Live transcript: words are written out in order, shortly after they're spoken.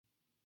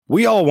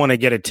We all want to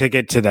get a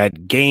ticket to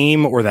that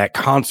game or that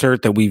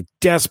concert that we've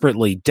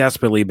desperately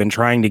been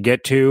trying to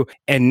get to.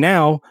 And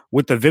now,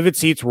 with the Vivid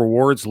Seats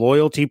Rewards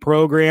loyalty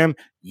program,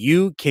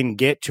 you can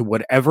get to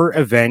whatever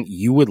event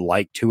you would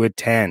like to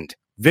attend.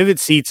 Vivid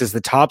Seats is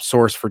the top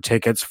source for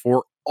tickets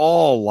for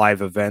all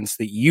live events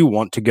that you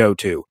want to go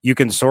to. You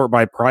can sort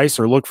by price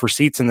or look for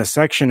seats in the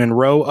section and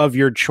row of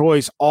your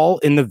choice, all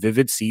in the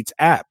Vivid Seats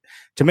app.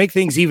 To make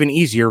things even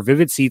easier,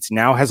 Vivid Seats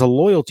now has a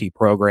loyalty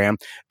program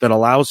that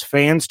allows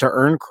fans to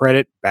earn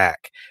credit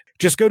back.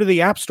 Just go to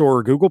the App Store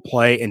or Google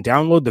Play and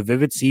download the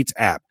Vivid Seats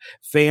app.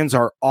 Fans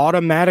are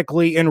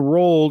automatically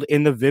enrolled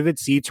in the Vivid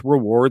Seats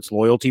Rewards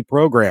loyalty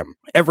program.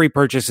 Every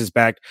purchase is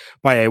backed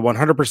by a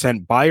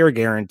 100% buyer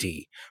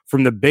guarantee.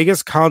 From the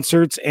biggest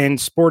concerts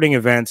and sporting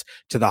events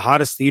to the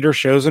hottest theater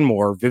shows and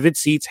more, Vivid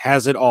Seats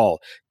has it all.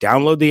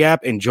 Download the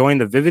app and join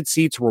the Vivid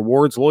Seats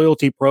Rewards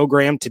loyalty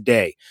program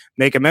today.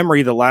 Make a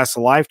memory that lasts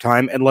a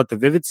lifetime and let the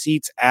Vivid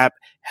Seats app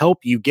help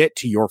you get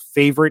to your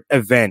favorite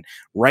event.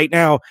 Right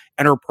now,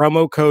 enter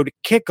promo code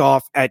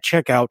KICKOFF at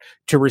checkout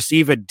to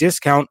receive a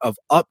discount of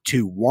up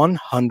to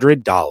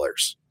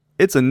 $100.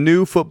 It's a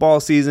new football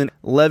season.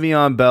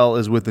 Le'Veon Bell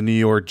is with the New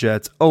York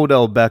Jets.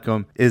 Odell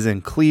Beckham is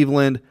in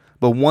Cleveland.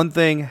 But one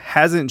thing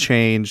hasn't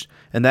changed,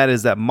 and that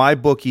is that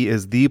MyBookie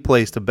is the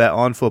place to bet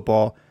on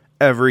football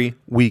every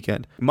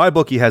weekend.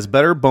 MyBookie has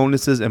better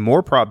bonuses and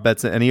more prop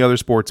bets than any other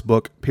sports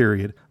book,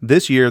 period.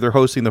 This year, they're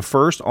hosting the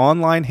first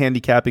online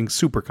handicapping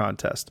super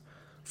contest.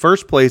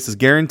 First place is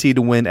guaranteed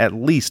to win at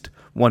least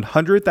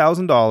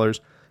 $100,000,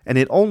 and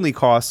it only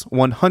costs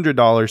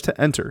 $100 to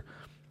enter.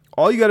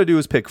 All you got to do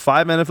is pick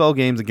 5 NFL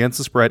games against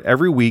the spread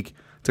every week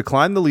to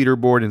climb the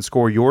leaderboard and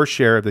score your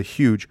share of the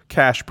huge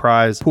cash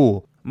prize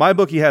pool.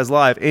 MyBookie has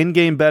live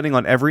in-game betting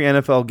on every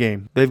NFL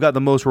game. They've got the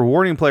most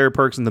rewarding player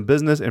perks in the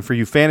business, and for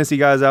you fantasy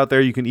guys out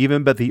there, you can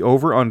even bet the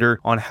over-under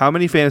on how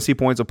many fantasy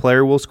points a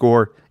player will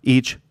score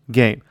each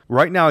game.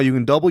 Right now, you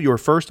can double your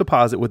first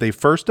deposit with a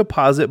first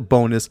deposit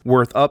bonus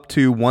worth up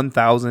to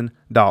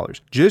 $1,000.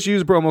 Just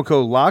use promo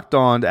code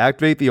LOCKEDON to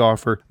activate the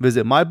offer.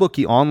 Visit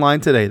MyBookie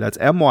online today. That's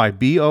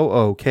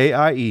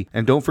MyBookie.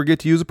 And don't forget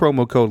to use the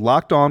promo code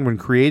LOCKEDON when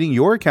creating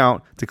your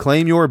account to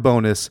claim your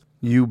bonus.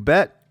 You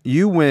bet,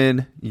 you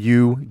win,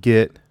 you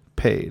get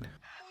paid.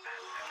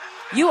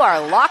 You are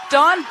Locked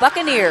On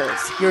Buccaneers,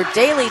 your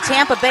daily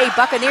Tampa Bay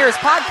Buccaneers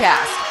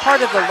podcast,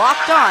 part of the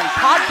Locked On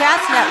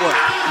Podcast Network,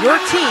 your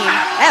team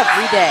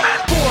every day.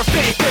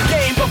 Forfeit the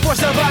game before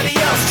somebody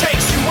else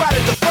takes you out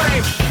of the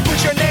frame.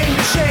 Put your name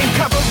to shame,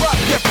 cover up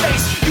your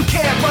face. You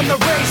can't run the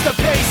race, the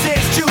pace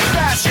is too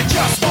fast, you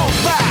just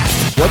won't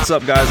last. What's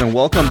up, guys, and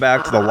welcome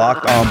back to the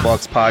Locked On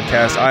Bucks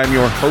podcast. I am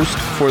your host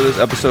for this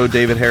episode,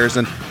 David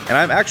Harrison, and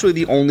I'm actually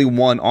the only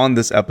one on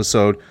this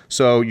episode,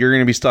 so you're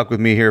going to be stuck with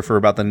me here for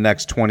about the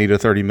next 20 to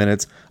 30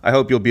 minutes. I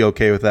hope you'll be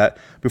okay with that.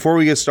 Before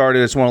we get started,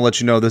 I just want to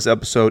let you know this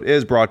episode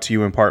is brought to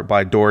you in part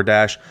by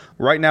DoorDash.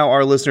 Right now,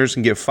 our listeners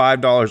can get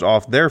 $5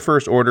 off their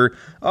first order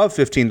of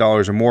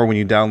 $15 or more when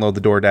you download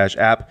the DoorDash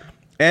app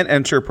and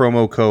enter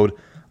promo code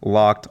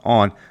Locked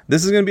On.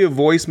 This is going to be a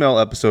voicemail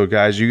episode,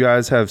 guys. You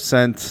guys have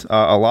sent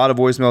a lot of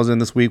voicemails in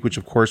this week, which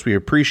of course we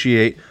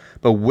appreciate.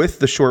 But with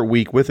the short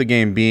week, with the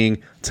game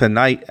being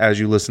tonight as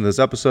you listen to this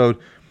episode,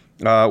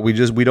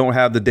 we don't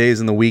have the days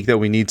in the week that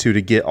we need to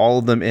get all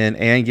of them in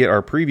and get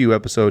our preview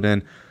episode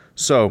in.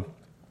 So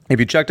if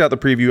you checked out the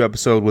preview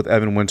episode with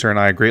Evan Winter and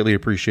I greatly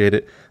appreciate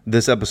it.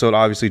 This episode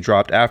obviously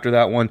dropped after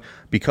that one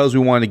because we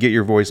wanted to get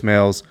your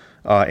voicemails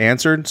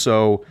answered.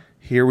 So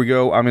here we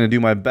go. I'm going to do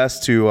my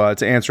best to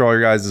answer all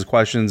your guys'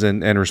 questions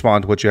and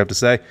respond to what you have to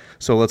say.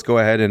 So let's go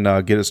ahead and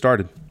get it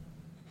started.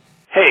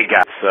 Hey,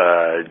 guys.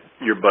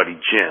 Your buddy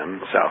Jim,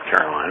 South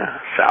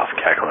Carolina, South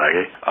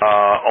Kakalaki,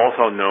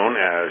 also known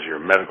as your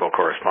medical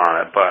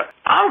correspondent. But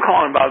I'm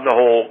calling about the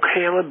whole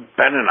Caleb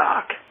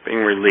Benenoch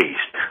being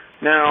released.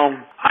 Now,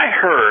 I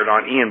heard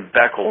on Ian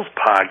Beckles'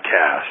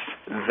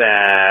 podcast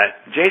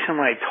that Jason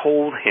Light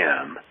told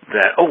him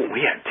that,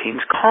 we had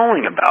teams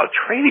calling about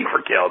trading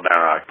for Caleb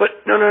Benenoch. But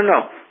no.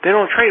 They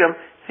don't trade him.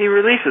 He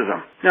releases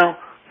him. Now,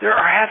 there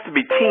have to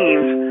be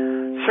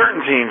teams,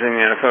 certain teams in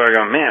the NFL are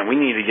going, man, we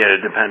need to get a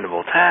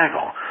dependable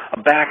tackle, a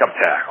backup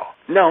tackle.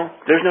 No,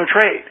 there's no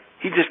trade.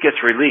 He just gets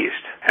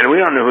released. And we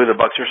don't know who the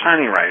Bucs are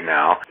signing right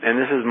now. And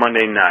this is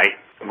Monday night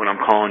when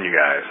I'm calling you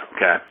guys,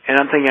 okay?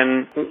 And I'm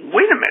thinking,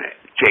 wait a minute,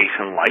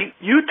 Jason Light,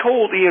 you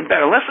told Ian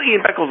Beckles, unless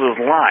Ian Beckles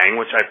is lying,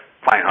 which I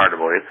find hard to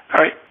believe,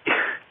 all right,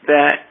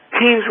 that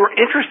teams were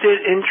interested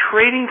in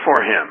trading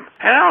for him.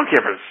 And I don't care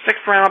if it's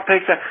 6th round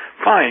pick,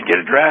 fine, get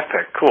a draft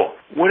pick, cool,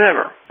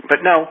 whatever.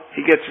 But no,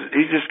 he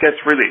just gets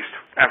released.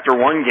 After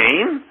one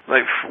game?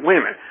 Like, wait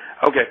a minute.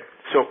 Okay,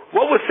 so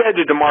what was said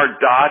to DeMar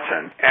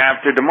Dotson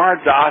after DeMar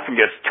Dotson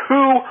gets 2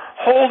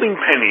 holding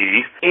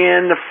penalties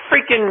in the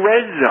freaking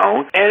red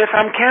zone? And if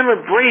I'm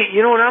Cameron Brate,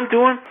 you know what I'm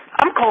doing?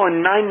 I'm calling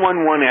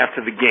 911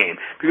 after the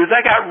game because I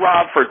got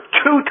robbed for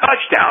 2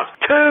 touchdowns.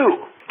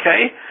 2,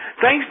 okay?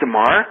 Thanks,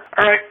 DeMar.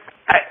 All right,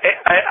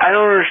 I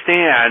don't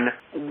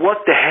understand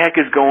what the heck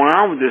is going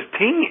on with this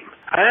team.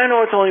 I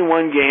know it's only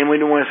one game. We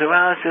don't want to say,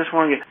 well, it's just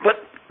one game. But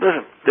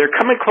Listen, they're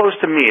coming close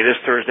to me this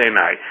Thursday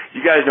night.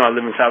 You guys know I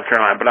live in South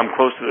Carolina, but I'm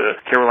close to the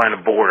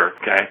Carolina border,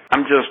 okay?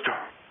 I'm just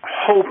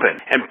hoping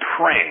and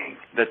praying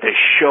that they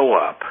show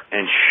up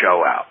and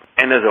show out.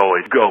 And as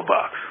always, go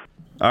Bucks.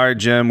 All right,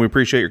 Jim, we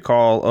appreciate your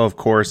call, of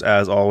course,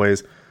 as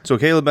always. So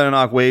Caleb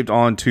Benenoch waived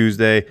on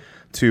Tuesday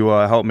to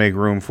help make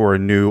room for a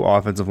new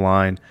offensive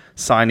line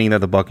signing that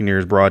the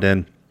Buccaneers brought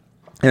in.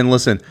 And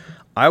listen,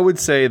 I would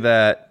say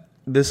that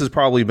this has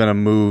probably been a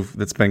move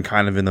that's been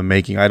kind of in the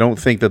making. I don't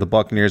think that the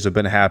Buccaneers have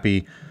been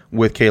happy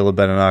with Caleb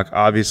Benenoch.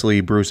 Obviously,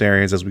 Bruce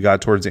Arians, as we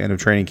got towards the end of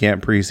training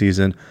camp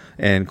preseason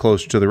and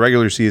closer to the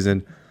regular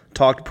season,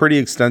 talked pretty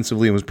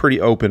extensively and was pretty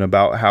open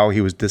about how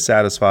he was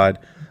dissatisfied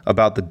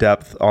about the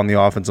depth on the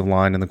offensive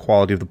line and the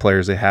quality of the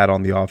players they had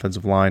on the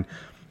offensive line.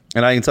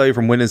 And I can tell you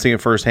from witnessing it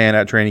firsthand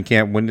at training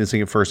camp, witnessing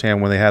it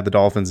firsthand when they had the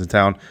Dolphins in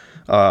town,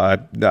 I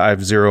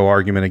have zero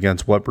argument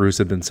against what Bruce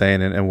had been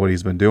saying and what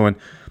he's been doing.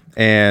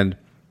 And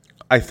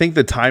I think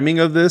the timing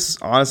of this,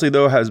 honestly,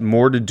 though, has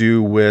more to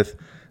do with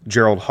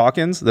Gerald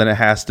Hawkins than it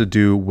has to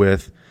do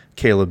with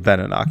Caleb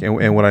Benenoch.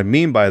 And what I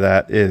mean by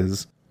that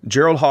is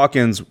Gerald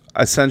Hawkins,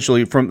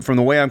 essentially, from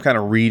the way I'm kind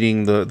of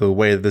reading the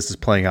way that this is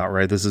playing out,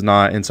 right? This is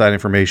not inside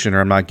information, or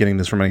I'm not getting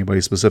this from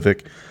anybody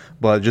specific,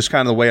 but just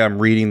kind of the way I'm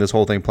reading this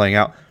whole thing playing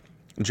out.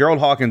 Gerald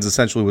Hawkins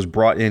essentially was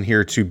brought in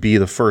here to be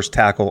the first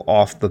tackle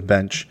off the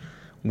bench,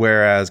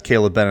 whereas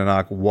Caleb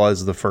Benenoch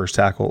was the first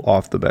tackle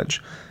off the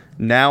bench.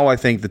 Now I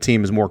think the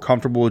team is more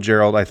comfortable with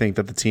Gerald. I think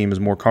that the team is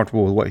more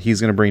comfortable with what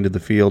he's going to bring to the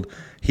field.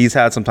 He's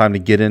had some time to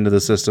get into the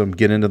system,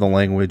 get into the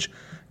language,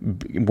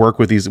 work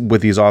with these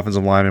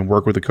offensive linemen,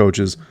 work with the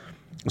coaches.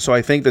 So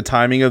I think the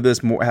timing of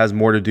this has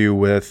more to do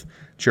with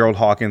Gerald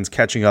Hawkins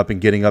catching up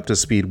and getting up to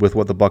speed with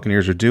what the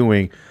Buccaneers are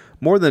doing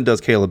more than it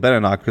does Caleb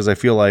Benenoch, because I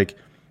feel like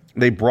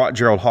they brought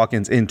Gerald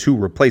Hawkins in to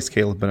replace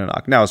Caleb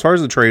Benenoch. Now, as far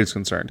as the trade is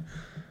concerned,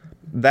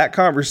 that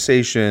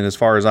conversation, as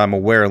far as I'm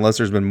aware, unless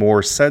there's been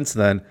more since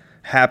then,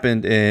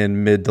 happened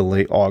in mid to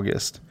late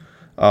August.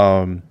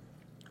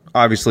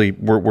 Obviously,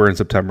 we're in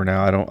September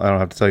now. I don't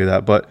have to tell you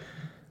that, but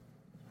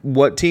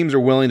what teams are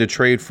willing to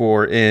trade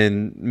for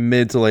in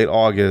mid to late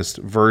August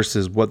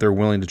versus what they're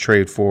willing to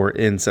trade for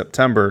in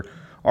September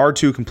are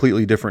two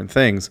completely different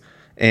things.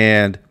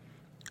 And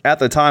at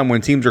the time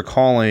when teams are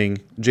calling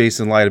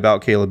Jason Light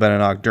about Caleb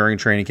Benenoch during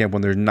training camp,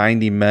 when there's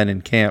 90 men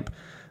in camp,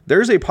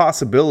 there's a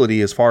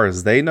possibility, as far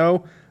as they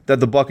know, that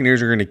the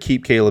Buccaneers are going to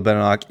keep Caleb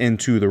Benenoch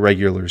into the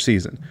regular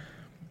season.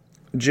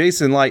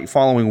 Jason Light,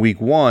 following week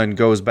one,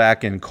 goes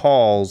back and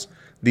calls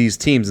these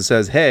teams and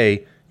says,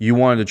 hey, you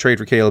wanted to trade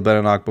for Caleb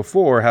Benenoch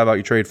before, how about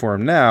you trade for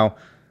him now?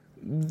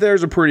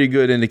 There's a pretty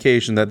good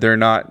indication that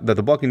that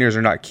the Buccaneers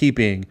are not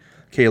keeping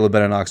Caleb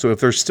Benenoch. So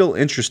if they're still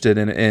interested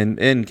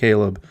in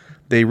Caleb,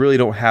 they really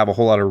don't have a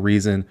whole lot of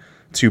reason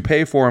to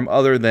pay for him,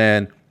 other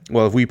than,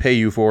 well, if we pay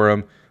you for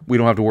him, we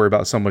don't have to worry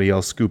about somebody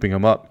else scooping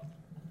him up.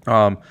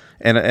 And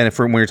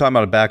when you're talking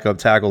about a backup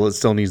tackle that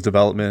still needs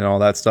development and all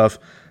that stuff,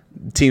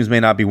 teams may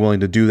not be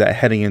willing to do that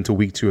heading into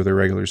week 2 of their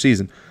regular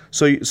season.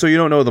 So you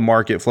don't know what the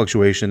market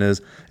fluctuation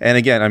is. And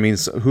again, I mean,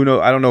 who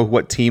knows? I don't know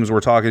what teams we're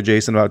talking to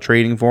Jason about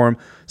trading for him.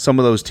 Some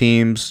of those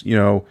teams,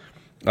 teams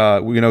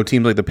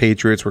like the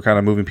Patriots were kind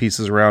of moving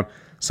pieces around.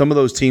 Some of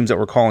those teams that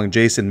were calling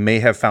Jason may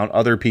have found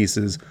other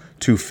pieces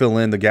to fill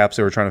in the gaps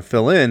they were trying to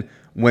fill in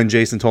when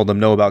Jason told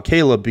them no about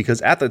Caleb,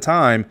 because at the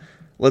time,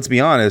 let's be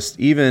honest,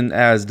 even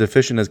as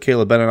deficient as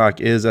Caleb Benenoch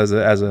is as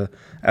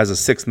a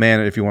sixth man,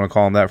 if you want to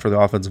call him that, for the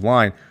offensive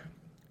line,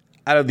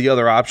 out of the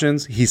other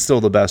options, he's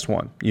still the best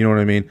one. You know what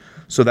I mean?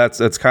 So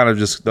that's kind of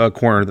just the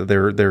corner that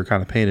they're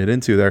kind of painted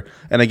into there.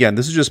 And again,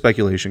 this is just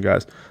speculation,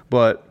 guys,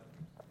 but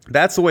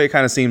that's the way it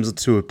kind of seems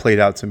to have played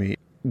out to me.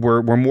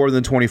 We're more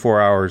than 24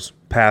 hours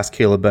past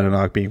Caleb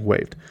Benenoch being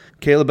waived.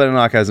 Caleb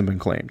Benenoch hasn't been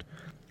claimed.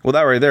 Well,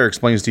 that right there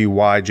explains to you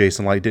why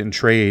Jason Light didn't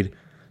trade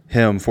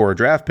him for a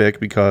draft pick,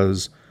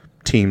 because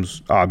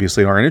teams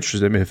obviously aren't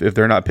interested. If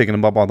they're not picking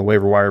him up on the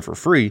waiver wire for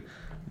free,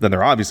 then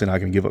they're obviously not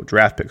going to give up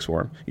draft picks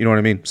for him. You know what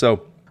I mean?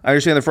 So I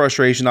understand the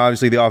frustration.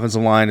 Obviously, the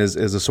offensive line is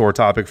a sore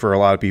topic for a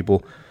lot of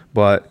people,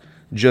 but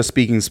just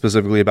speaking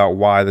specifically about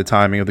why the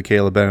timing of the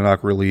Caleb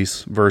Benenoch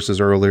release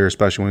versus earlier,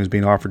 especially when he was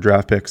being offered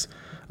draft picks,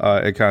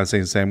 it kind of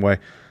seems the same way.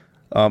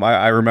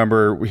 I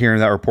remember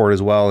hearing that report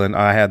as well, and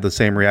I had the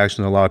same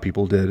reaction that a lot of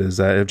people did, is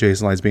that if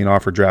Jason Light's being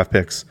offered draft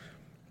picks,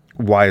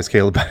 why is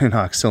Caleb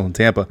Benenoch still in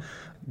Tampa?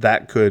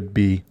 That could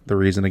be the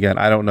reason. Again,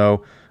 I don't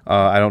know.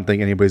 I don't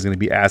think anybody's going to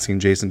be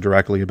asking Jason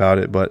directly about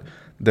it, but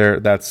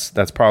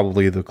that's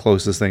probably the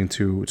closest thing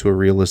to a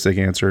realistic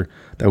answer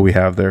that we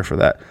have there for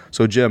that.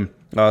 So, Jim,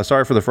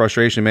 sorry for the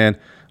frustration, man.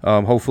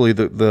 Hopefully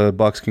the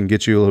Bucks can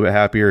get you a little bit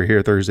happier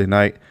here Thursday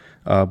night.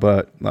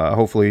 But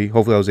hopefully I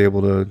was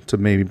able to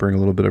maybe bring a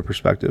little bit of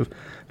perspective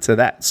to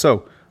that.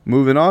 So,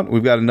 moving on,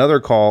 we've got another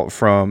call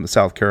from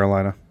South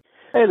Carolina.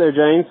 Hey there,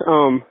 James.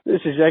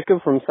 This is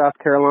Jacob from South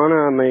Carolina.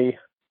 I'm a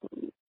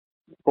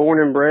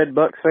born and bred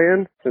Bucks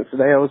fan since the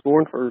day I was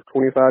born, for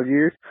 25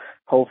 years.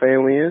 Whole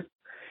family is.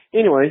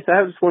 Anyways,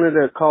 I just wanted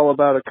to call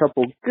about a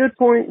couple good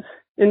points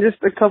and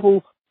just a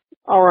couple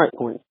all right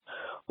points.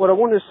 What I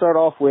wanted to start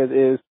off with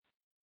is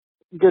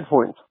good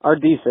points. Our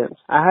defense.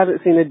 I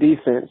haven't seen a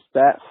defense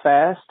that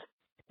fast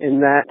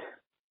and that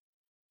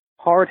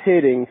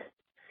hard-hitting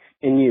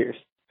in years.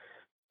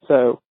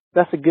 So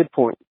that's a good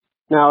point.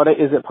 Now,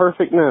 is it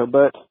perfect? No,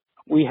 but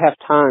we have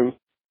time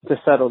to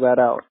settle that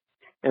out.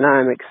 And I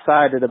am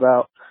excited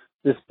about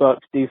this Bucs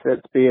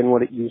defense being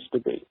what it used to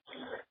be.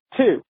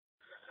 2,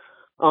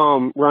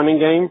 running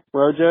game,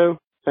 Rojo,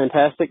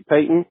 fantastic.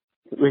 Peyton,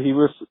 he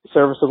was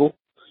serviceable,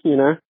 you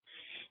know.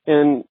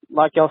 And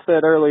like y'all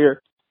said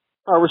earlier,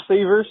 our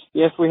receivers,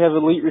 yes, we have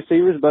elite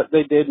receivers, but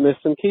they did miss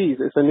some keys.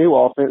 It's a new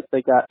offense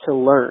they got to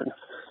learn.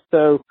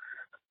 So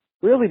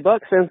really,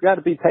 Bucs fans got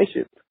to be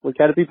patient. We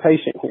got to be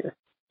patient here.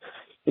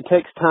 It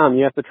takes time.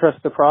 You have to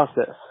trust the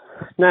process.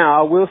 Now,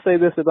 I will say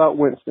this about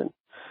Winston.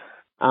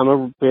 I'm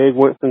a big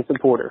Winston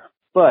supporter,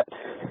 but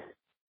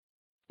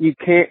you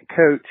can't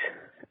coach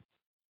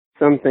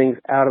some things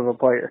out of a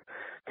player.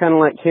 Kind of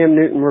like Cam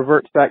Newton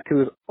reverts back to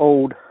his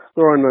old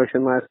throwing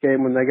motion last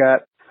game when they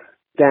got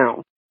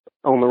down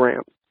on the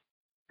Rams.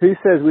 Who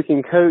says we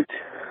can coach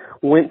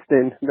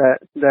Winston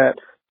that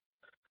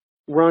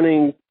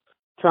running,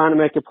 trying to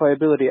make a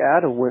playability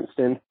out of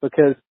Winston,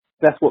 because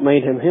that's what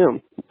made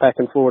him back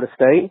in Florida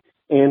State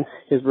in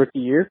his rookie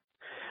year,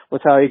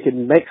 was how he could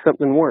make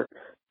something work.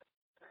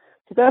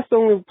 So that's the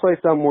only place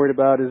I'm worried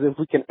about, is if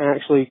we can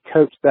actually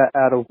coach that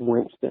out of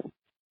Winston.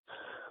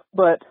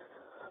 But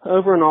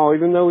over and all,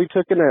 even though we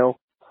took an L,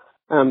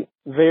 I'm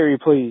very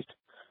pleased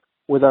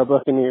with our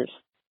Buccaneers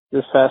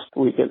this past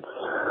weekend.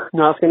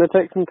 Now, it's going to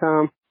take some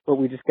time, but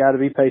we just got to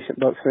be patient,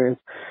 Bucs fans.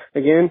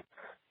 Again,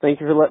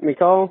 thank you for letting me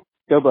call.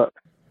 Go Bucs.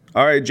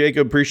 All right,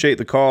 Jacob, appreciate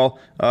the call.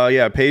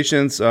 Yeah,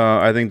 patience.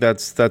 I think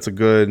that's a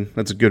good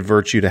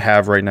virtue to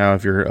have right now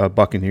if you're a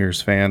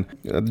Buccaneers fan.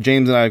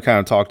 James and I have kind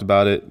of talked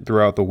about it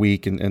throughout the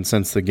week and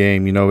since the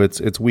game. You know,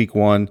 it's week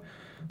 1.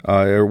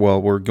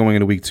 We're going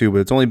into week 2, but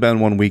it's only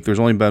been 1 week. There's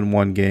only been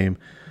one game,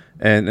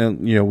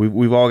 and you know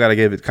we've all got to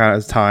give it kind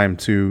of time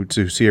to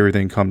see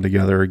everything come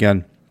together.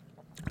 Again,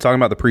 talking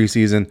about the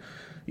preseason,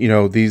 you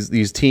know,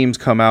 these teams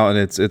come out, and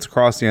it's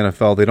across the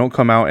NFL. They don't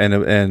come out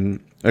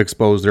and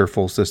expose their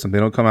full system. They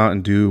don't come out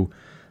and do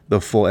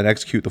and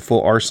execute the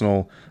full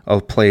arsenal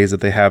of plays that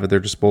they have at their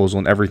disposal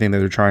and everything that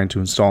they're trying to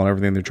install and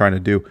everything they're trying to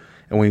do.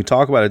 And when you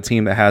talk about a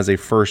team that has a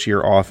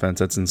first-year offense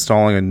that's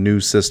installing a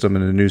new system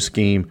and a new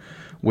scheme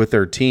with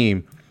their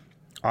team,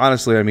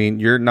 honestly, I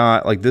mean, you're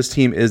not, like, this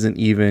team isn't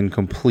even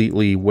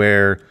completely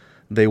where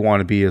they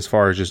want to be as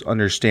far as just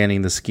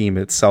understanding the scheme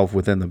itself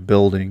within the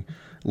building,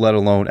 let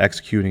alone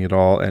executing it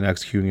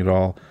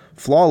all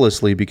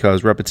flawlessly,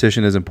 because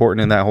repetition is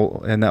important in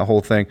that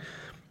whole thing.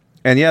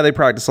 And yeah, they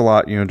practice a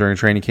lot, you know, during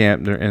training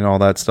camp and all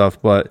that stuff,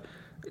 but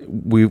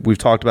we've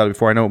talked about it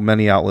before. I know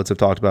many outlets have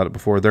talked about it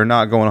before. They're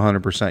not going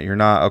 100%. You're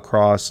not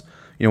across,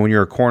 you know, when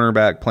you're a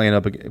cornerback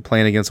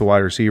playing against a wide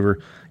receiver,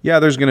 yeah,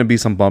 there's going to be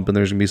some bump and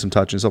there's going to be some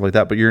touch and stuff like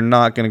that, but you're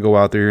not going to go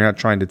out there. You're not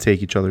trying to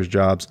take each other's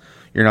jobs.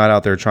 You're not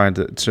out there trying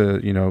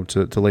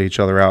to lay each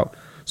other out,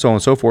 so on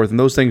and so forth. And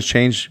those things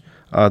change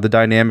the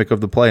dynamic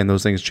of the play, and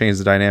those things change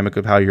the dynamic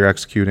of how you're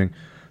executing.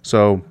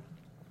 So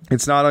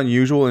it's not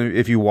unusual.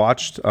 If you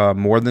watched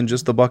more than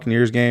just the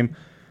Buccaneers game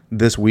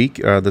this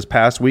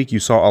past week, you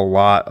saw a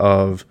lot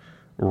of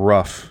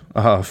rough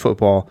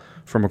football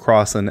from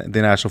across the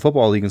National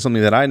Football League. And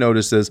something that I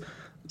noticed is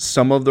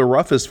some of the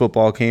roughest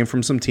football came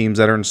from some teams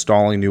that are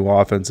installing new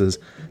offenses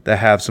that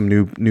have some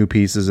new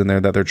pieces in there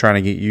that they're trying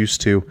to get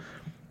used to.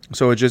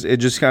 So it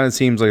just kind of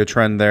seems like a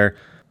trend there.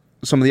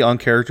 Some of the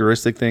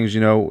uncharacteristic things,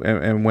 you know,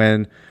 and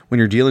when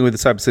you're dealing with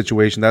this type of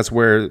situation, that's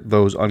where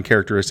those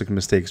uncharacteristic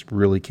mistakes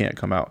really can't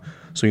come out.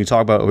 So you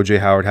talk about O.J.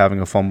 Howard having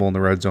a fumble in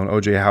the red zone,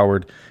 O.J.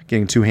 Howard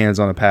getting 2 hands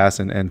on a pass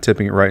and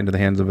tipping it right into the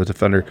hands of a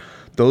defender.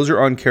 Those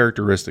are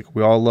uncharacteristic.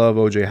 We all love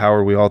O.J.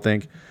 Howard. We all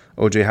think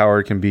O.J.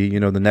 Howard can be, you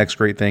know, the next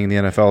great thing in the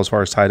NFL as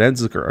far as tight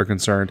ends are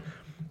concerned.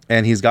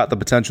 And he's got the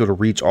potential to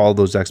reach all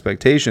those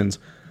expectations.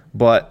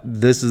 But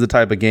this is the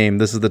type of game,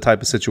 this is the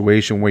type of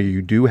situation where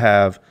you do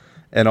have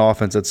an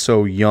offense that's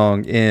so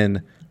young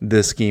in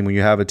this scheme, when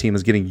you have a team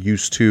that's getting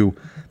used to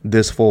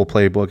this full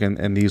playbook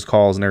and these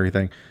calls and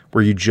everything,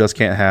 where you just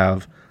can't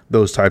have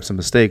those types of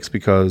mistakes,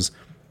 because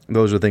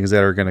those are things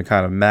that are going to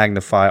kind of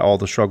magnify all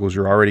the struggles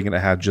you're already going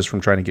to have just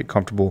from trying to get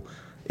comfortable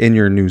in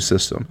your new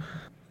system.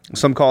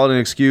 Some call it an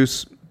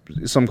excuse,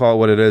 some call it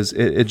what it is.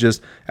 It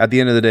just, at the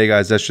end of the day,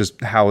 guys, that's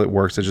just how it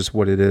works. That's just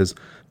what it is.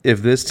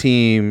 If this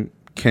team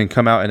can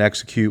come out and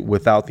execute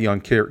without the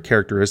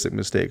uncharacteristic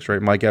mistakes,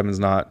 right? Mike Evans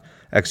not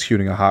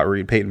executing a hot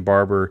read, Peyton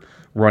Barber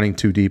running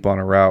too deep on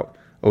a route,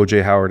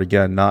 O.J. Howard,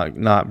 again,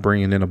 not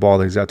bringing in a ball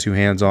that he's got 2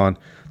 hands on,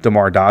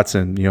 DeMar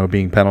Dotson, you know,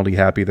 being penalty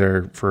happy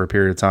there for a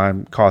period of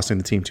time, costing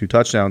the team 2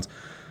 touchdowns.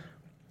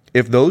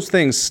 If those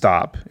things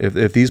stop,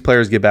 if these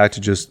players get back to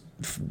just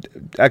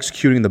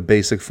executing the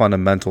basic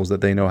fundamentals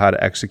that they know how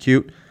to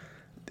execute,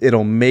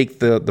 it'll make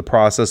the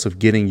process of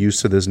getting used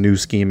to this new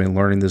scheme and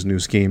learning this new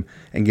scheme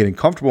and getting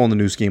comfortable in the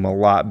new scheme a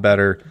lot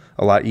better,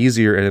 a lot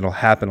easier, and it'll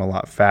happen a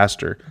lot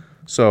faster.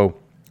 So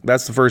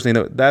that's the first thing.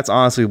 That's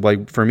honestly,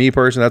 like, for me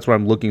personally, that's what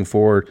I'm looking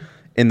for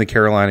in the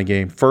Carolina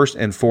game. First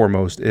and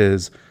foremost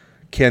is,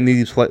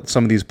 can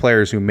some of these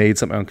players who made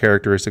some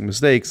uncharacteristic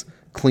mistakes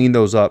clean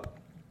those up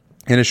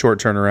in a short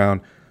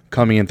turnaround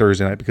coming in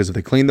Thursday night? Because if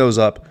they clean those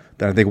up,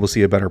 then I think we'll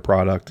see a better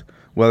product.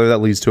 Whether that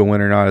leads to a win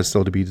or not is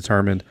still to be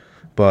determined.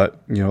 But,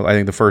 I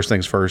think the first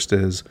things first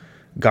is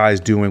guys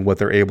doing what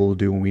they're able to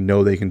do and we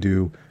know they can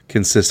do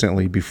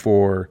consistently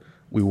before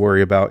we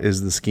worry about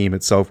is the scheme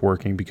itself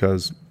working,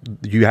 because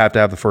you have to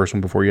have the first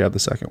one before you have the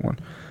second one.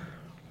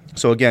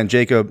 So again,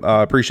 Jacob,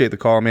 appreciate the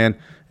call, man.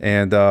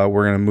 And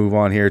we're going to move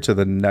on here to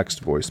the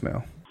next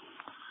voicemail.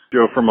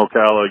 Joe from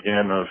Ocala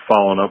again,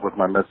 following up with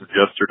my message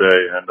yesterday.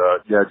 And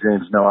yeah,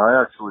 James, no,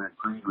 I actually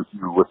agreed with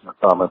you with your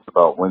comments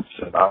about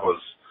Winston.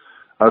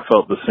 I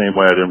felt the same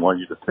way. I didn't want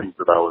you to think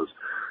that I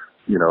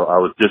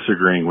was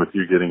disagreeing with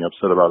you getting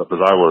upset about it,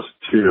 because I was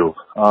too.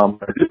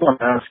 I did want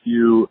to ask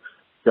you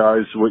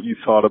guys what you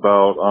thought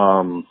about,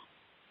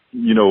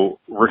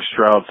 Rick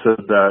Stroud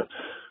said that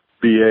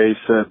BA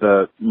said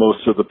that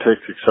most of the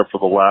picks except for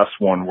the last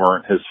one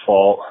weren't his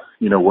fault.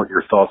 What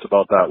your thoughts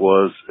about that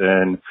was.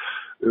 And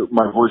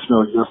my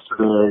voicemail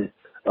yesterday,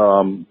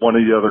 one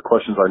of the other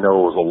questions, I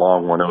know it was a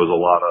long one. It was a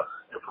lot of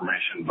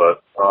information,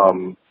 but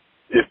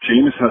if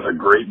James has a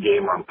great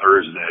game on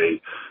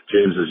Thursday,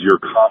 James, is your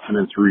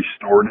confidence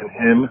restored in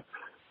him,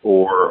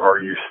 or are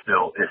you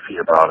still iffy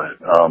about it?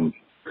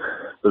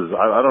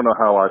 I don't know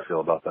how I feel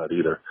about that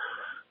either.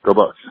 Go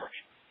Bucks.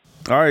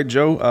 All right,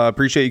 Joe,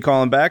 appreciate you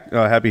calling back.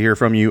 Happy to hear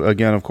from you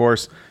again, of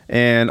course.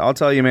 And I'll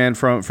tell you, man,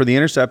 for the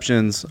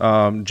interceptions,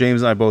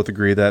 James and I both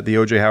agree that the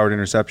O.J. Howard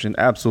interception,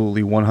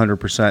 absolutely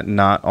 100%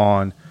 not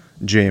on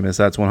Jameis.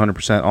 That's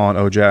 100% on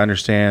O.J. I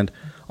understand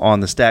on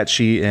the stat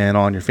sheet and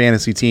on your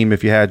fantasy team,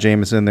 if you had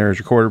Jameis in there as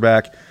your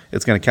quarterback,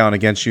 it's going to count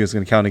against you. It's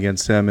going to count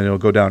against him, and it'll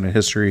go down in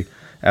history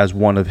as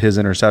one of his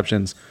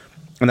interceptions.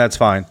 And that's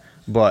fine.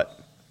 But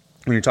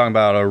when you're talking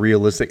about a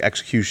realistic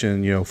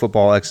execution,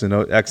 football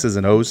X's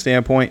and O's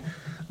standpoint,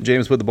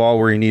 James put the ball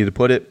where he needed to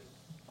put it.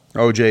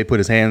 OJ put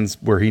his hands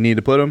where he needed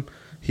to put them.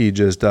 He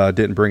just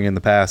didn't bring in the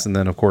pass, and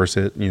then, of course,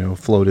 it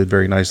floated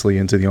very nicely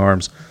into the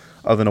arms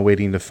of an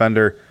awaiting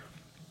defender.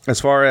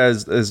 As far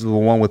as the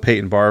one with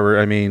Peyton Barber,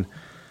 I mean,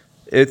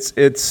 it's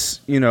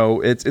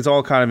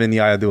all kind of in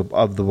the eye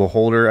of the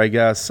beholder, I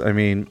guess. I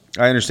mean,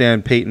 I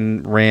understand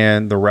Peyton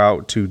ran the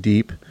route too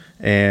deep.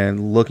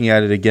 And looking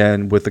at it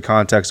again with the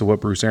context of what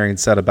Bruce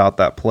Arians said about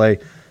that play,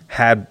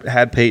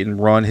 had Peyton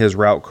run his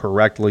route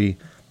correctly,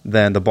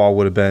 then the ball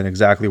would have been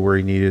exactly where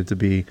he needed to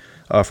be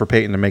for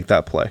Peyton to make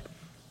that play.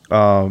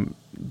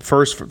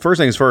 First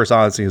things first,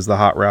 honestly, is the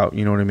hot route.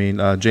 You know what I mean?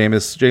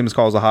 Jameis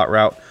calls a hot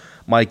route.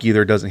 Mike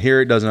either doesn't hear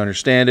it, doesn't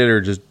understand it,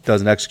 or just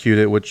doesn't execute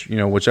it,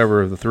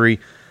 whichever of the three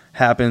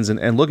happens.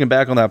 And looking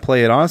back on that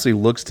play, it honestly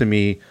looks to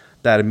me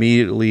that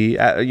immediately,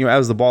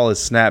 as the ball is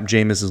snapped,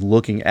 Jameis is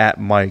looking at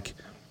Mike,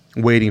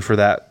 waiting for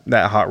that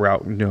hot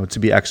route, to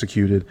be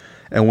executed.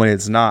 And when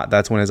it's not,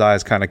 that's when his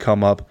eyes kind of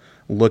come up,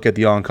 look at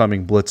the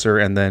oncoming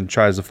blitzer, and then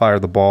tries to fire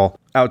the ball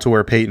out to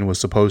where Peyton was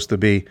supposed to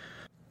be.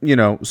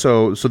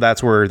 So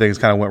that's where things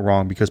kind of went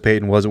wrong, because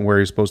Peyton wasn't where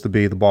he was supposed to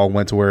be. The ball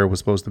went to where it was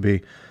supposed to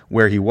be,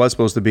 where he was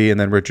supposed to be, and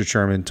then Richard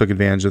Sherman took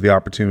advantage of the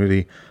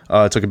opportunity,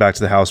 took it back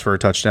to the house for a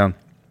touchdown.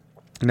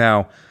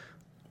 Now,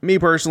 me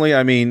personally,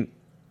 I mean,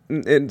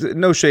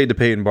 no shade to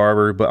Peyton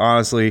Barber, but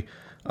honestly,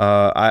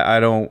 I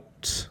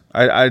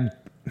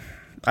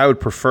would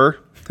prefer,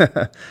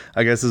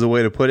 I guess is a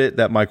way to put it,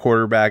 that my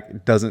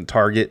quarterback doesn't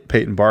target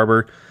Peyton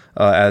Barber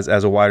as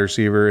a wide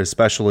receiver,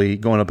 especially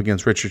going up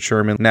against Richard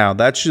Sherman. Now,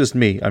 that's just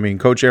me. I mean,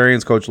 Coach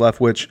Arians, Coach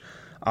Leftwich,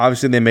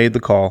 obviously they made the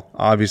call.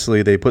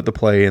 Obviously they put the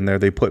play in there.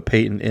 They put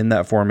Peyton in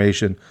that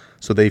formation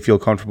so they feel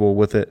comfortable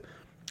with it.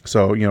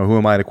 So, who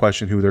am I to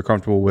question who they're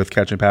comfortable with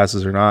catching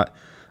passes or not?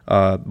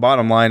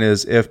 Bottom line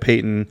is, if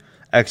Peyton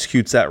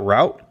executes that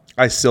route,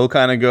 I still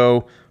kind of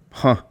go,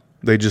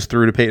 they just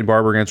threw to Peyton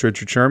Barber against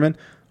Richard Sherman.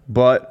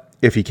 But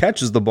if he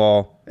catches the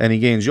ball and he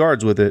gains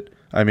yards with it,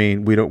 I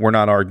mean, we're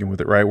not arguing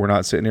with it, right? We're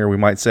not sitting here. We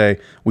might say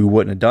we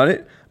wouldn't have done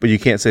it, but you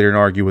can't sit here and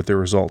argue with the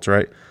results,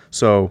 right?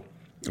 So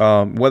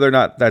whether or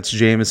not that's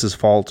Jameis's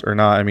fault or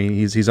not, I mean,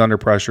 he's under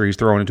pressure. He's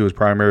throwing into his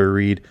primary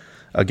read,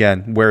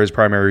 again, where his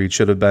primary read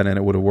should have been, and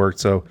it would have worked.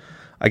 So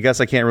I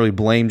guess I can't really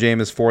blame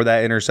Jameis for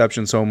that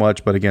interception so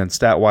much, but again,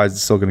 stat-wise,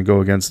 it's still going to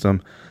go against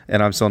him,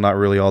 and I'm still not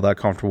really all that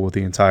comfortable with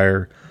the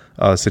entire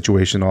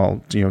situation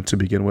to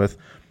begin with.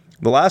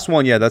 The last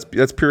one, yeah,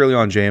 that's purely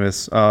on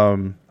Jameis.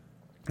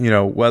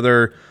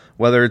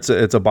 Whether it's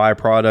a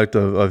byproduct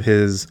of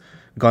his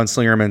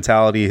gunslinger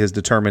mentality, his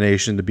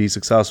determination to be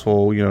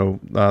successful,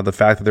 the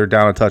fact that they're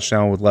down a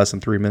touchdown with less than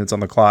 3 minutes on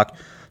the clock,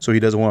 so he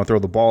doesn't want to throw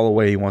the ball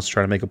away. He wants to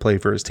try to make a play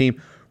for his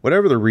team.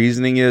 Whatever the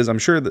reasoning is, I'm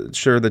sure that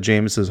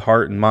Jameis's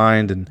heart and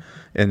mind and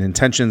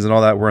intentions and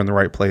all that were in the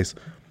right place.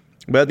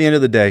 But at the end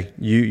of the day,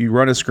 you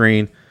run a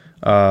screen.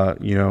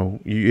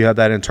 You have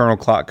that internal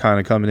clock kind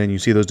of coming in. You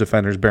see those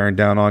defenders bearing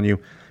down on you.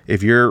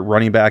 If your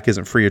running back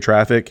isn't free of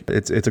traffic,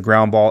 it's a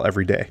ground ball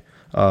every day,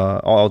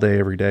 all day,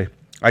 every day.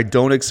 I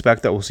don't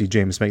expect that we'll see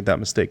Jameis make that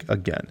mistake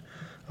again.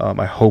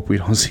 I hope we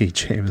don't see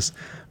Jameis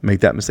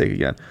make that mistake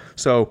again.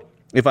 So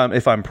if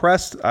I'm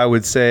pressed, I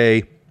would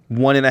say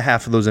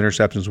 1.5 of those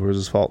interceptions were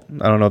his fault.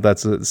 I don't know if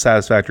that's a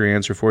satisfactory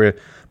answer for you,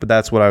 but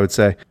that's what I would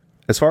say.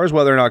 As far as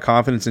whether or not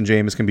confidence in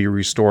Jameis can be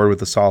restored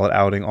with a solid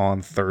outing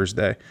on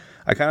Thursday,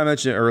 I kind of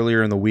mentioned it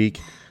earlier in the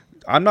week.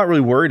 I'm not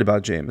really worried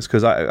about Jameis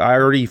because I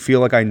already feel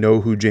like I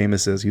know who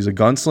Jameis is. He's a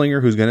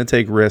gunslinger who's going to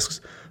take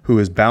risks, who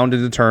is bound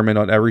and determined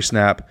on every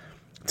snap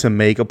to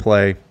make a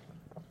play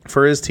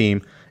for his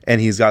team,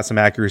 and he's got some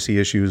accuracy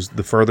issues.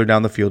 The further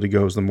down the field he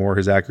goes, the more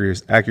his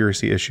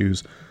accuracy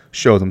issues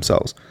show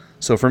themselves.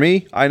 So for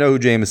me, I know who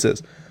Jameis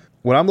is.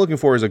 What I'm looking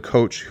for is a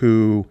coach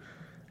who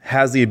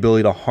has the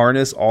ability to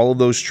harness all of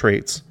those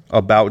traits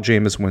about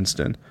Jameis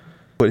Winston,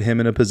 put him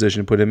in a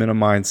position, put him in a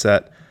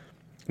mindset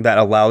that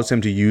allows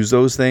him to use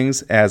those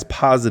things as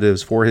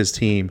positives for his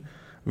team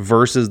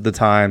versus the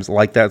times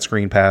like that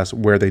screen pass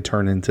where they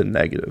turn into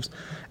negatives.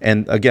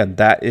 And again,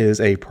 that is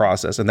a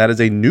process, and that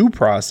is a new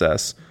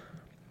process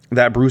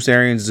that Bruce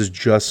Arians is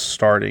just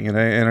starting. And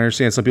I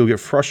understand some people get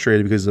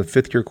frustrated because he's a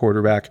fifth-year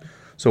quarterback.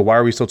 So why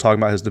are we still talking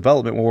about his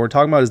development? Well, we're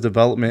talking about his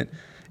development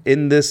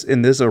in this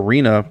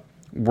arena.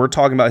 We're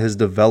talking about his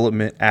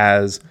development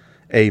as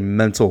a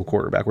mental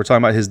quarterback. We're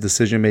talking about his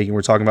decision-making.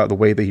 We're talking about the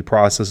way that he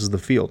processes the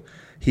field.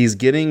 He's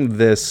getting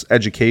this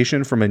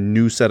education from a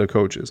new set of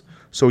coaches.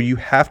 So you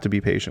have to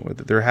be patient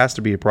with it. There has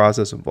to be a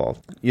process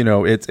involved. You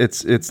know,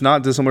 it's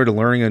not dissimilar to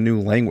learning a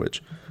new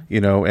language, you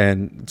know,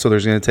 and so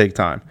there's going to take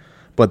time.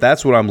 But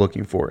that's what I'm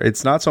looking for.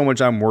 It's not so much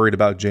I'm worried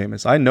about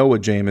Jameis. I know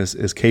what Jameis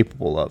is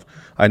capable of.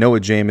 I know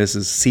what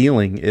Jameis's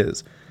ceiling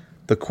is.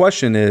 The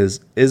question is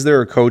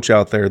there a coach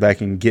out there that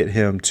can get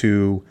him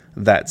to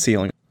that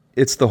ceiling?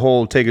 It's the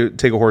whole take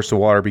a horse to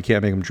water, but you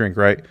can't make him drink,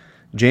 right?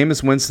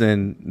 Jameis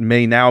Winston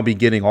may now be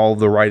getting all of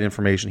the right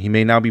information. He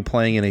may now be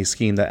playing in a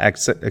scheme that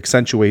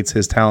accentuates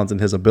his talents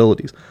and his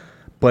abilities.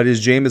 But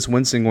is Jameis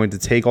Winston going to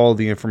take all of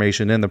the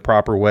information in the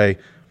proper way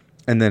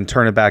and then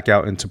turn it back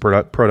out into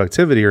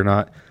productivity or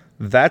not?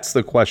 That's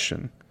the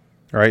question,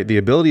 right? The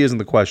ability isn't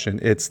the question.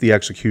 It's the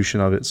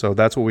execution of it. So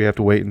that's what we have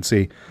to wait and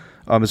see.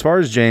 As far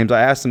as James,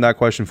 I asked him that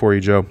question for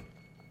you, Joe.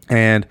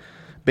 And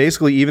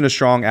basically, even a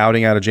strong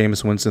outing out of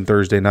Jameis Winston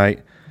Thursday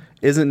night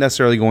isn't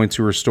necessarily going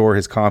to restore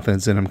his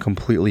confidence in him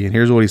completely. And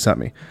here's what he sent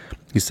me.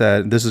 He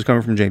said, this is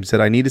coming from James. He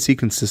said, I need to see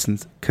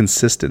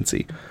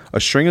consistency. A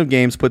string of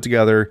games put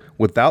together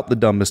without the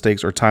dumb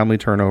mistakes or timely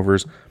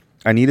turnovers.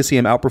 I need to see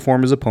him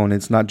outperform his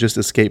opponents, not just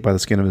escape by the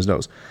skin of his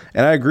nose.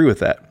 And I agree with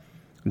that.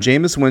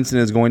 Jameis Winston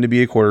is going to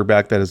be a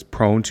quarterback that is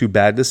prone to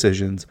bad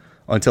decisions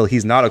until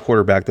he's not a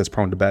quarterback that's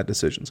prone to bad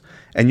decisions.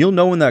 And you'll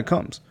know when that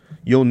comes.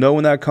 You'll know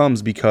when that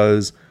comes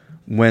because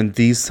when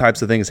these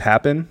types of things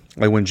happen,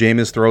 like when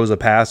Jameis throws a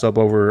pass up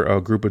over a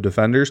group of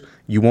defenders,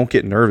 you won't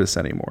get nervous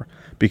anymore.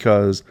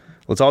 Because,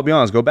 let's all be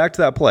honest, go back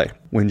to that play.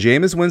 When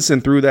Jameis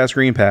Winston threw that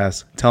screen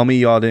pass, tell me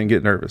y'all didn't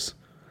get nervous.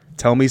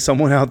 Tell me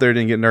someone out there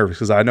didn't get nervous,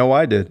 because I know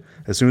I did.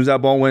 As soon as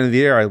that ball went in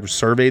the air, I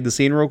surveyed the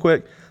scene real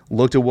quick,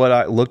 looked at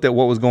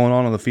what was going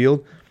on the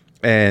field,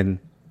 and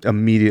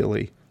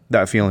immediately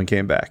that feeling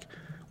came back.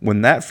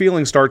 When that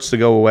feeling starts to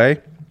go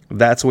away,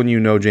 that's when you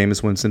know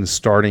Jameis Winston is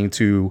starting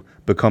to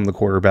become the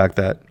quarterback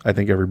that I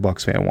think every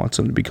Bucs fan wants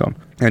him to become.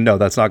 And no,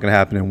 that's not going to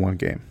happen in one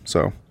game.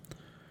 So,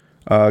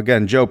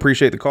 again, Joe,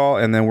 appreciate the call,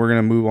 and then we're going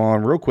to move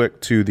on real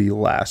quick to the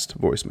last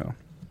voicemail.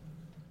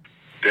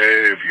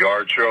 Dave,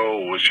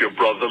 Yarcho, it's your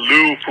brother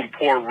Lou from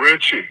Port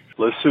Richey.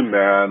 Listen,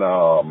 man,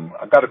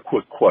 I got a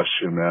quick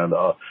question, man.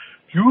 Do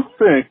you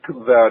think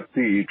that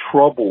the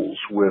troubles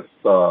with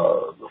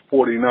the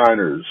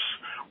 49ers,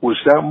 was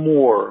that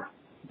more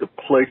the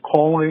play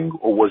calling,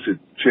 or was it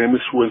Jameis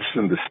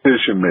Winston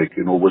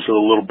decision-making, or was it a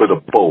little bit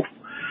of both?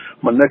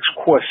 My next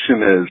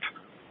question is,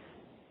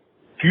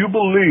 do you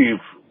believe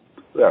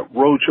that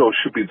Rojo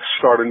should be the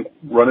starting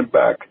running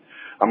back?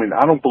 I mean,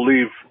 I don't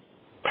believe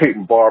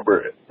Peyton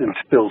Barber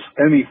instills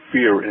any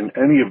fear in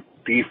any of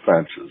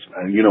defenses.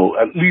 And, you know,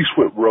 at least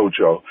with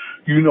Rojo,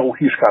 you know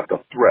he's got the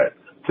threat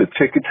to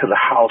take it to the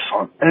house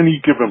on any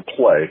given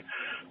play.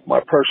 My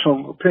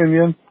personal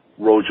opinion,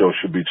 Rojo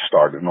should be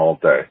starting all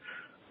day.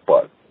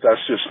 But that's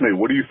just me.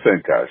 What do you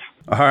think, guys?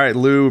 All right,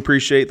 Lou,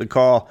 appreciate the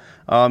call.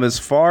 As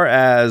far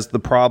as the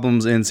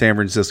problems in San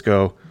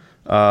Francisco,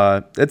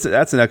 that's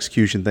an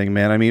execution thing,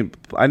 man. I mean,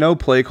 I know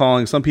play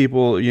calling. Some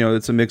people, you know,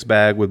 it's a mixed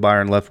bag with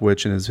Byron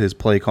Leftwich and his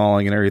play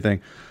calling and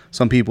everything.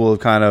 Some people have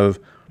kind of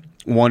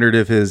wondered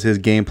if his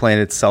game plan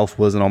itself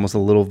wasn't almost a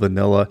little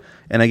vanilla.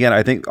 And again,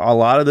 I think a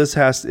lot of this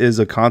is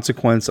a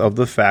consequence of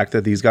the fact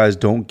that these guys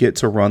don't get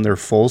to run their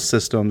full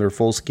system, their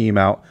full scheme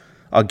out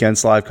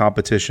against live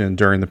competition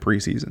during the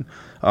preseason.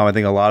 I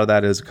think a lot of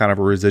that is kind of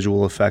a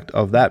residual effect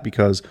of that,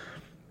 because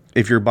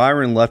if you're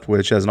Byron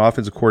Leftwich as an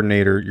offensive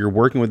coordinator, you're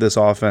working with this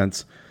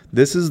offense.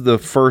 This is the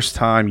first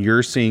time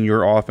you're seeing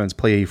your offense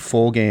play a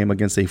full game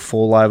against a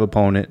full live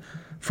opponent,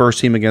 first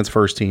team against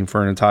first team,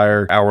 for an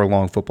entire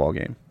hour-long football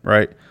game,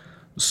 right?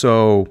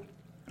 So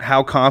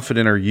how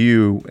confident are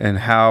you, and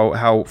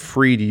how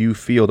free do you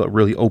feel to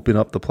really open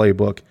up the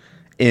playbook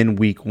in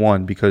week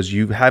one? Because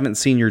you haven't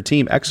seen your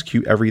team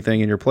execute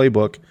everything in your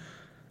playbook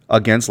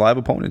against live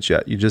opponents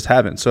yet. You just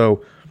haven't.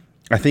 So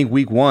I think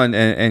week one,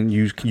 and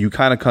you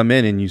kind of come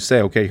in and you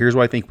say, okay, here's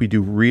what I think we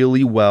do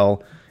really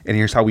well, and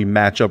here's how we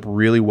match up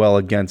really well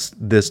against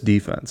this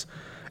defense.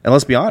 And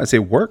let's be honest, it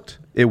worked.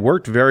 It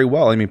worked very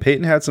well. I mean,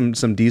 Peyton had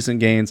some decent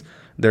gains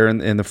there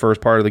in the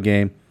first part of the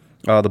game.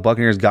 The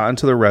Buccaneers got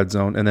into the red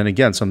zone, and then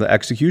again, some of the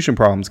execution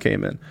problems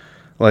came in.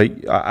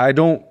 Like, I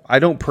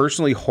don't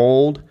personally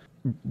hold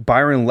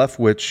Byron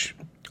Leftwich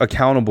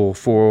accountable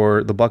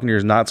for the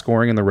Buccaneers not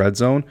scoring in the red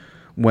zone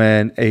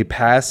when a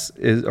pass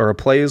is or a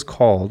play is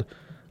called,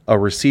 a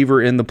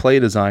receiver in the play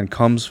design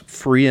comes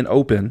free and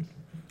open,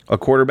 a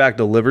quarterback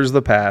delivers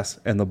the pass,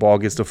 and the ball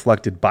gets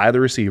deflected by the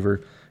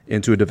receiver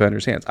into a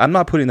defender's hands. I'm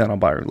not putting that on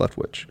Byron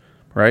Leftwich,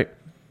 right?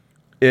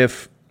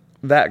 If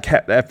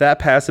that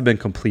pass had been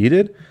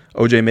completed,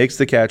 OJ makes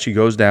the catch, he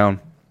goes down.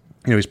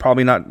 He's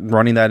probably not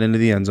running that into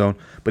the end zone,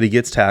 but he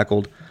gets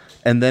tackled.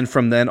 And then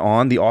from then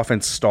on, the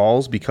offense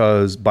stalls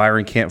because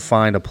Byron can't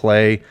find a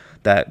play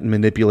that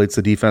manipulates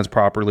the defense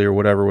properly or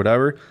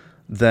whatever.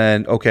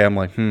 Then, okay, I'm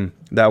like,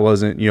 that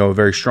wasn't, a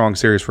very strong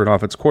series for an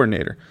offense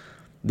coordinator.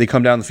 They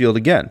come down the field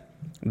again.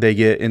 They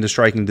get into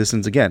striking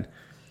distance again.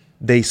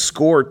 They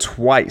score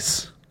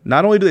twice.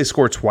 Not only do they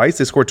score twice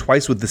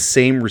with the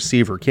same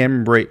receiver.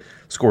 Cameron Brate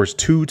scores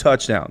 2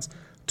 touchdowns.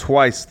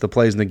 Twice the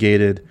play is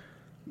negated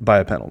by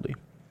a penalty.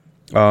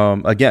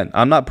 Again,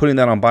 I'm not putting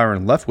that on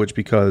Byron Leftwich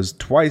because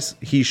twice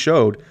he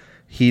showed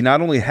he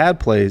not only had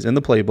plays in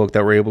the playbook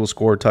that were able to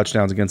score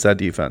touchdowns against that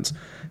defense.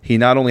 He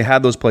not only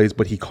had those plays,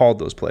 but he called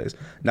those plays.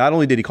 Not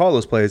only did he call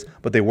those plays,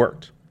 but they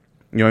worked.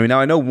 Now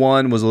I know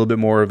one was a little bit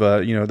more of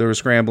a, they were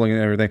scrambling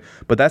and everything,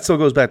 but that still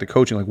goes back to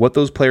coaching, like what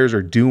those players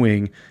are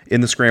doing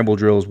in the scramble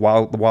drills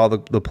while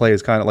the play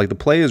is kind of like the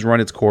play has run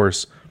its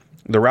course.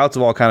 The routes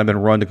have all kind of been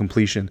run to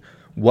completion.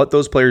 What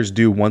those players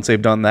do once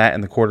they've done that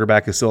and the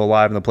quarterback is still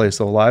alive and the play is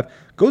still alive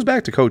goes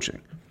back to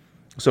coaching.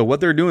 So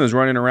what they're doing is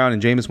running around,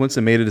 and Jameis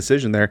Winston made a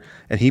decision there,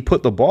 and he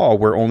put the ball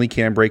where only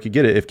Cam Brate could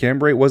get it. If Cam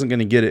Brate wasn't going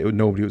to get it,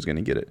 nobody was going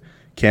to get it.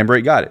 Cam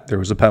Brate got it. There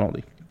was a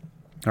penalty.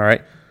 All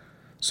right.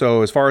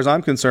 So as far as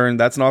I'm concerned,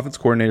 that's an offense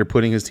coordinator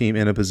putting his team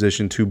in a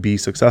position to be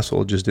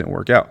successful. It just didn't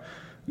work out.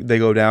 They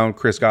go down.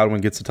 Chris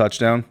Godwin gets a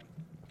touchdown.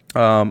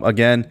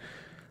 Again,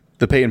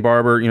 the Peyton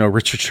Barber,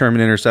 Richard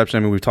Sherman interception. I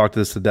mean, we've talked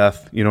this to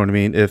death. You know what I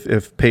mean?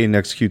 If Peyton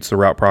executes the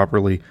route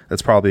properly,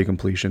 that's probably a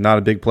completion. Not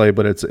a big play,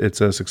 but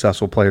it's a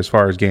successful play as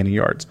far as gaining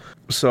yards.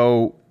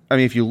 So, I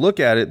mean, if you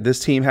look at it, this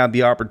team had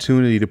the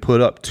opportunity to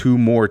put up 2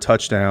 more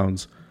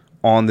touchdowns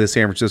on this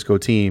San Francisco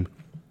team.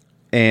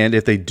 And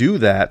if they do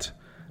that,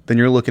 then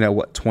you're looking at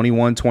what,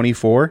 24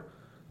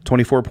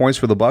 points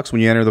for the Bucs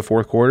when you enter the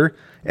fourth quarter.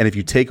 And if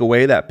you take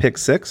away that pick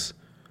 6,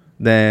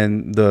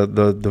 then the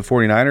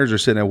 49ers are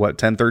sitting at what,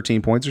 10,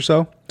 13 points or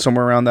so?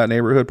 Somewhere around that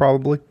neighborhood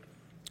probably.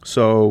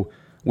 So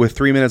with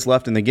 3 minutes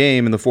left in the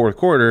game in the fourth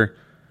quarter,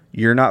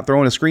 you're not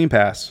throwing a screen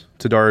pass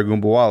to Dare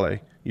Ogunbowale.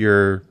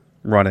 You're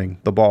running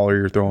the ball, or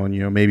you're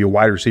throwing, maybe a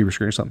wide receiver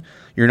screen or something.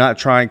 You're not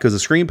trying, because the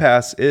screen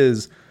pass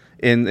is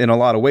in a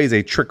lot of ways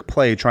a trick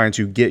play, trying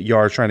to get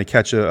yards, trying to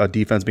catch a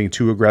defense being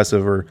too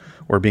aggressive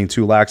or being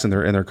too lax in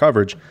their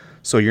coverage.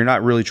 So you're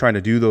not really trying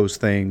to do those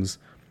things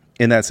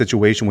in that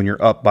situation when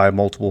you're up by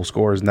multiple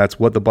scores. And that's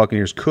what the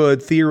Buccaneers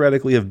could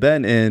theoretically have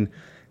been in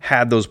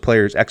had those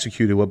players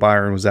executed what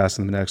Byron was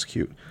asking them to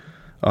execute,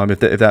 if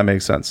that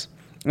makes sense.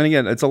 And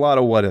again, it's a lot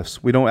of what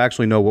ifs. We don't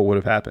actually know what would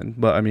have happened.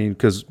 But, I mean,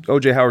 because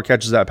O.J. Howard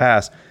catches that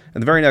pass,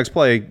 and the very next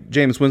play,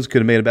 Jameis Winston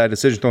could have made a bad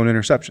decision, throwing an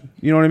interception.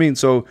 You know what I mean?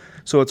 So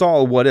it's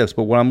all what ifs.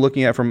 But what I'm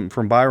looking at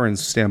from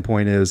Byron's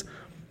standpoint is,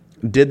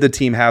 did the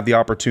team have the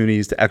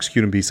opportunities to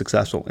execute and be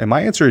successful? And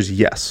my answer is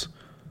yes.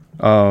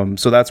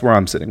 So that's where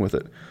I'm sitting with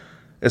it.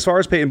 As far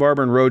as Peyton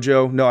Barber and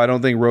Rojo, no, I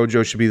don't think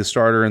Rojo should be the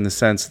starter in the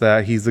sense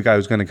that he's the guy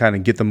who's going to kind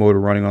of get the motor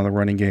running on the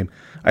running game.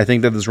 I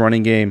think that this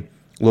running game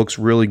looks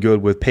really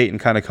good with Peyton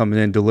kind of coming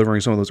in,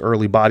 delivering some of those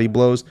early body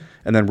blows,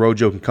 and then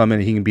Rojo can come in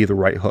and he can be the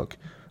right hook.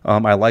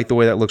 I like the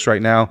way that looks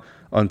right now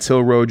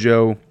until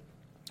Rojo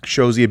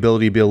shows the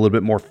ability to be a little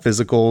bit more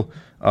physical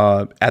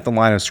at the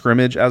line of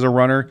scrimmage as a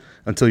runner,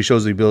 until he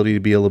shows the ability to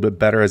be a little bit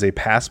better as a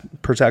pass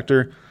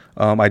protector.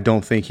 I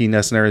don't think he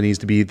necessarily needs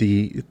to be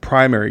the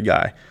primary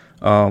guy.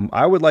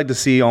 I would like to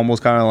see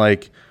almost kind of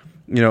like,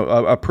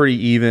 a pretty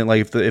even,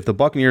 like if the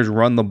Buccaneers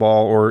run the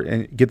ball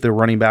and get the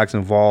running backs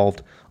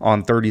involved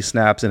on 30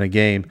 snaps in a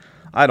game,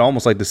 I'd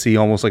almost like to see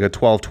almost like a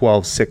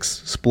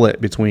 12-12-6 split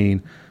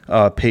between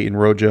Peyton,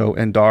 Rojo,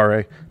 and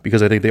Dare,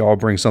 because I think they all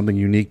bring something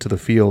unique to the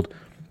field,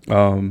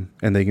 and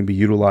they can be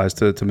utilized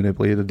to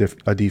manipulate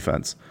a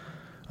defense,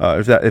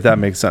 if that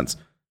makes sense.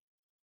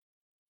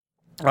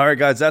 All right,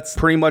 guys, that's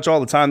pretty much all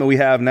the time that we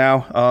have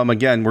now.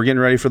 Again, we're getting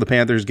ready for the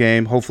Panthers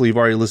game. Hopefully, you've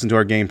already listened to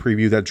our game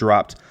preview that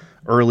dropped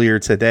earlier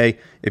today.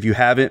 If you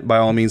haven't, by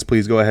all means,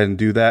 please go ahead and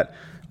do that.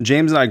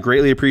 James and I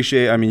greatly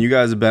appreciate, you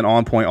guys have been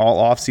on point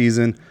all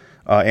offseason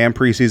and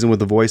preseason with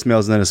the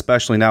voicemails, and then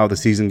especially now with the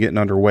season getting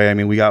underway.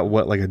 We got,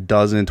 like a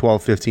dozen,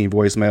 12, 15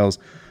 voicemails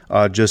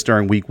just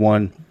during week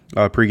 1,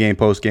 pregame,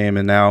 postgame,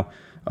 and now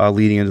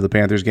leading into the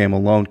Panthers game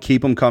alone.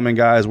 Keep them coming,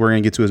 guys. We're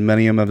going to get to as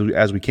many of them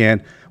as we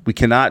can. We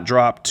cannot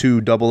drop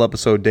 2 double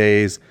episode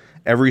days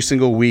every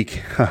single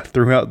week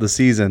throughout the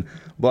season,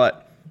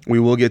 but we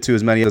will get to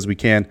as many as we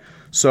can.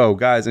 So,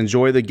 guys,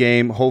 enjoy the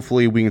game.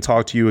 Hopefully, we can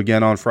talk to you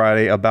again on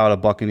Friday about a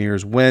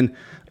Buccaneers win.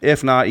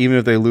 If not, even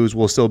if they lose,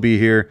 we'll still be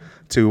here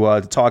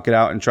to talk it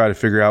out and try to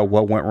figure out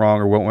what went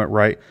wrong or what went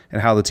right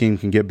and how the team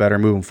can get better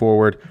moving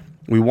forward.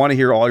 We want to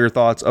hear all your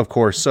thoughts, of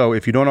course. So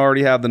if you don't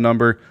already have the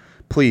number,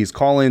 please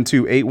call in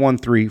to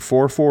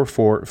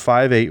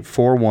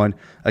 813-444-5841.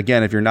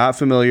 Again, if you're not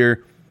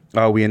familiar,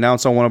 we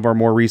announced on one of our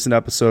more recent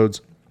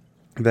episodes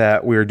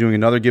that we are doing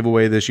another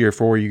giveaway this year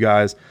for you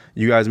guys.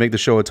 You guys make the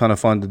show a ton of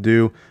fun to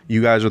do.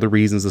 You guys are the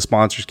reasons the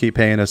sponsors keep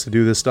paying us to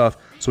do this stuff.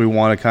 So we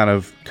want to kind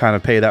of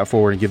pay that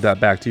forward and give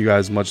that back to you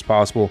guys as much as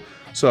possible.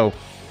 So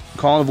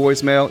call in a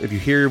voicemail. If you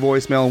hear your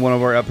voicemail in one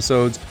of our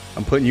episodes,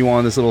 I'm putting you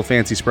on this little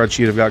fancy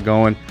spreadsheet I've got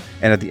going.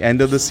 And at the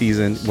end of the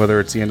season, whether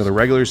it's the end of the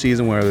regular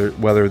season,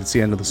 whether it's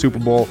the end of the Super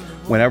Bowl,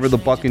 whenever the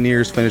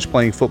Buccaneers finish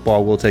playing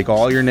football, we'll take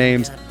all your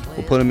names,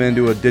 we'll put them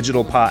into a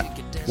digital pot,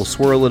 we'll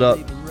swirl it up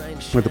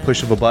with the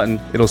push of a button.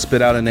 It'll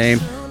spit out a name,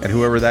 and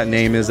whoever that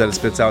name is that it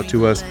spits out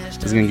to us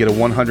is going to get a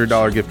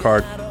 $100 gift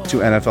card to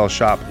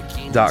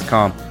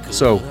NFLshop.com.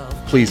 So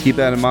please keep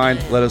that in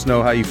mind. Let us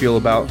know how you feel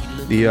about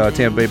the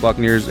Tampa Bay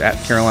Buccaneers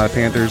at Carolina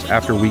Panthers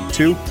after week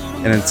 2.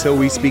 And until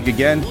we speak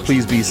again,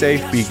 please be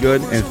safe, be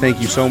good, and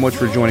thank you so much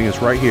for joining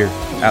us right here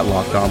at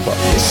Locked On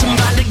Bucs.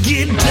 Somebody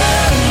get dirty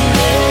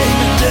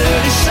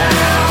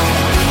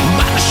sound.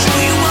 Might show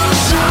you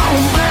what's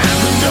on my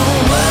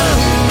don't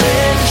worry,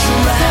 it's a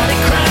rowdy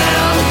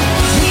crowd.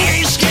 We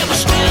ain't scared, we're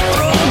still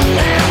throwing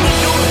down.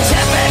 We're gonna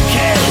tap that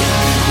Kelly,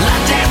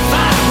 light that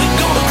fire. We're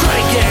gonna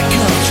crank that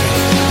country,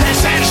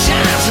 pass that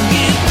shines and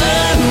get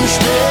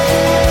thirsty.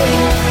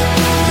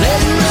 Let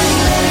it rain,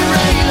 let it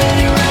rain, let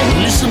it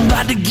rain. Listen,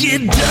 about to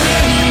get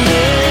dirty.